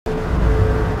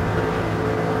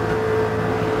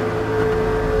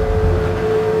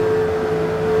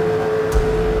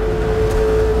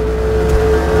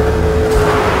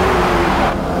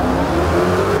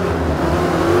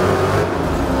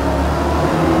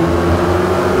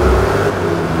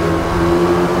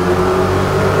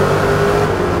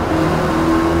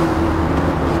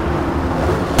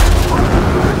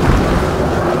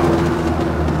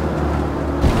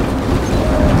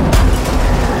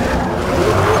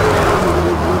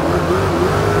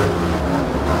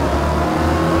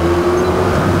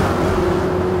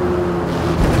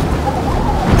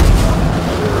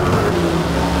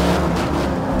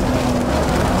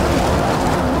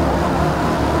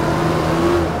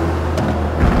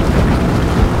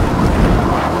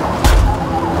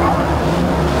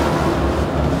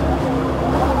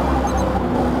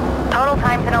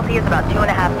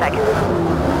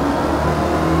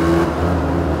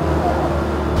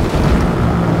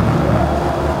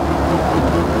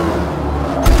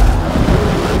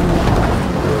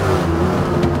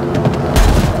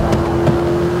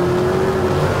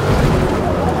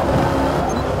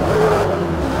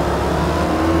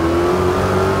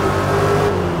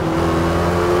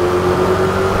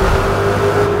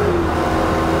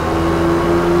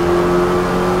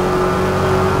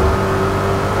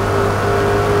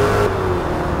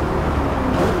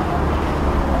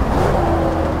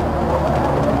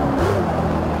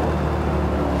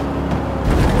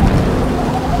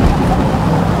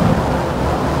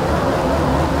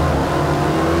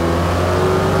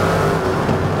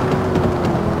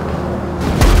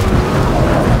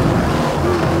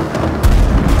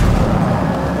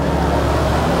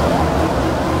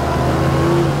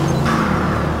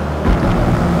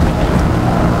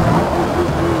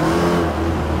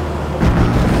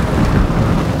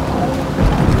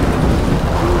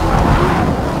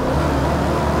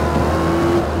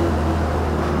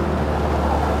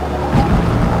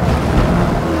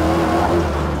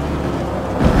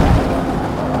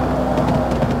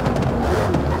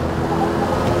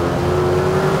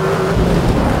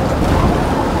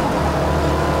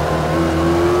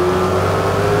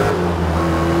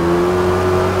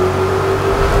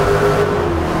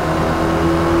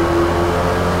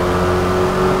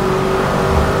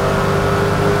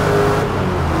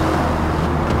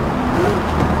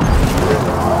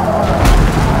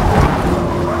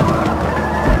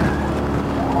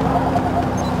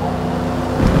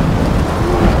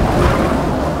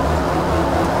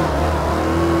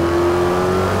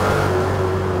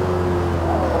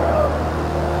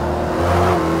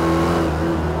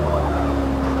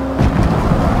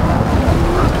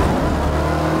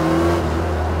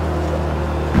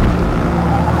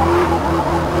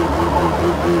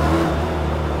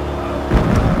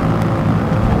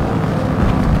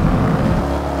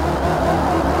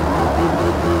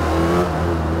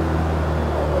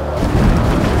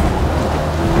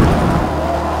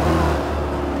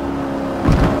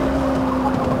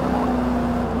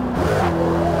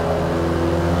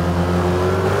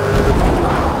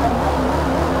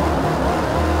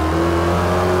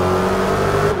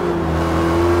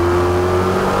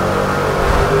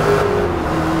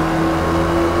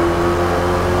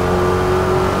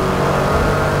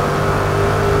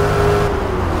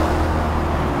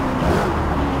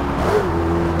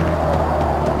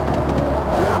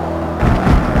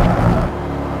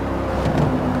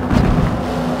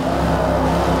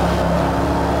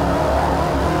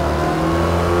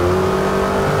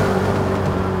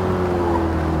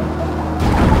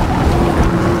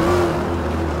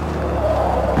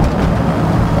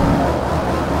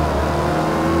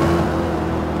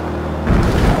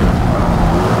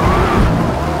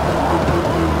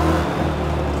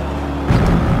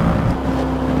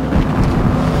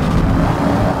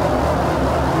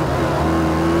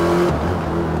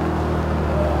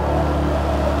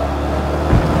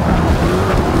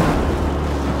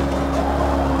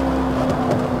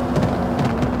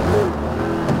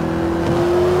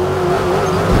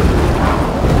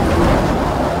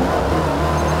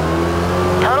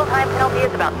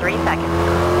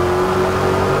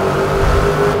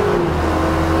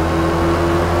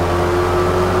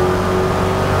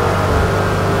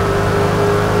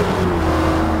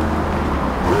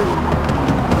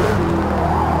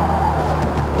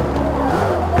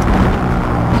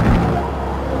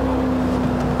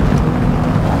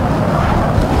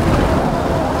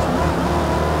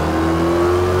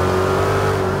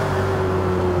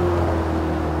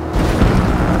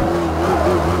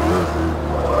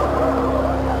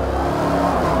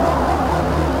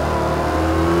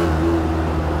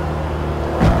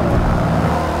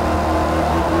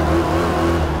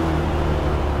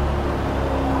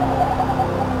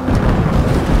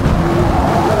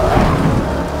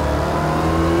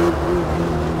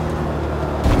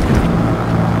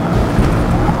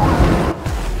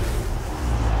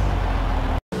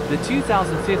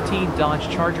2015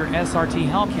 Dodge Charger SRT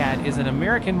Hellcat is an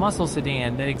American muscle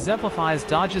sedan that exemplifies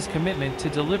Dodge's commitment to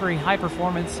delivering high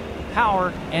performance,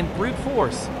 power, and brute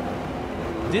force.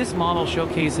 This model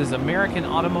showcases American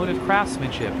automotive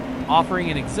craftsmanship, offering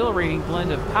an exhilarating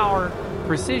blend of power,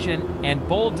 precision, and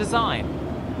bold design.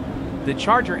 The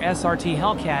Charger SRT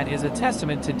Hellcat is a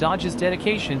testament to Dodge's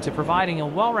dedication to providing a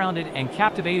well-rounded and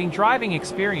captivating driving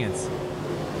experience.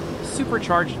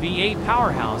 Supercharged V8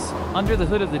 powerhouse, under the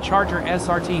hood of the Charger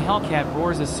SRT Hellcat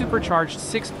roars a supercharged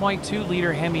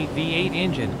 6.2-liter Hemi V8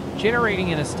 engine,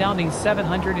 generating an astounding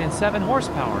 707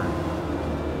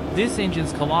 horsepower. This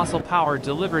engine's colossal power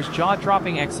delivers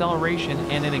jaw-dropping acceleration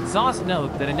and an exhaust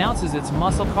note that announces its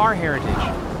muscle car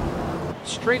heritage.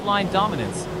 Straight-line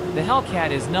dominance. The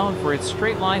Hellcat is known for its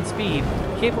straight-line speed,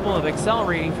 capable of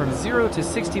accelerating from 0 to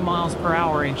 60 miles per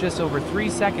hour in just over 3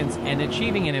 seconds and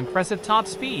achieving an impressive top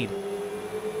speed.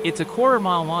 It's a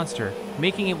quarter-mile monster,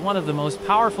 making it one of the most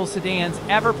powerful sedans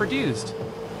ever produced.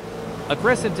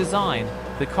 Aggressive design.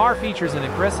 The car features an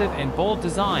aggressive and bold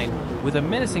design, with a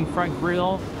menacing front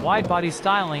grille, wide-body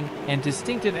styling, and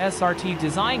distinctive SRT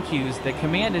design cues that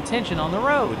command attention on the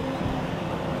road.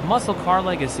 Muscle car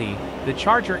legacy. The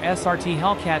Charger SRT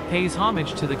Hellcat pays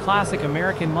homage to the classic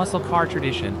American muscle car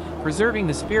tradition, preserving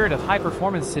the spirit of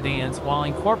high-performance sedans while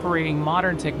incorporating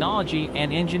modern technology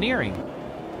and engineering.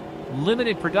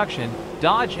 Limited production.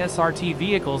 Dodge SRT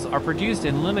vehicles are produced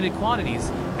in limited quantities,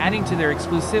 adding to their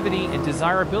exclusivity and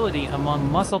desirability among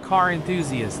muscle car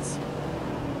enthusiasts.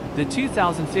 The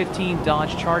 2015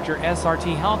 Dodge Charger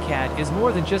SRT Hellcat is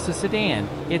more than just a sedan,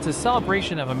 it's a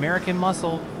celebration of American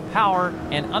muscle, power,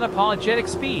 and unapologetic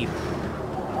speed.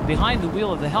 Behind the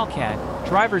wheel of the Hellcat,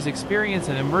 drivers experience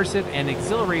an immersive and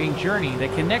exhilarating journey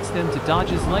that connects them to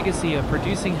Dodge's legacy of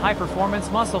producing high-performance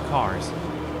muscle cars.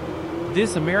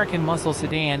 This American muscle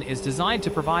sedan is designed to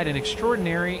provide an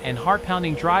extraordinary and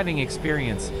heart-pounding driving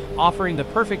experience, offering the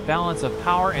perfect balance of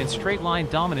power and straight-line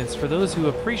dominance for those who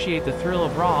appreciate the thrill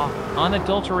of raw,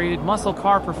 unadulterated muscle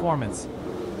car performance.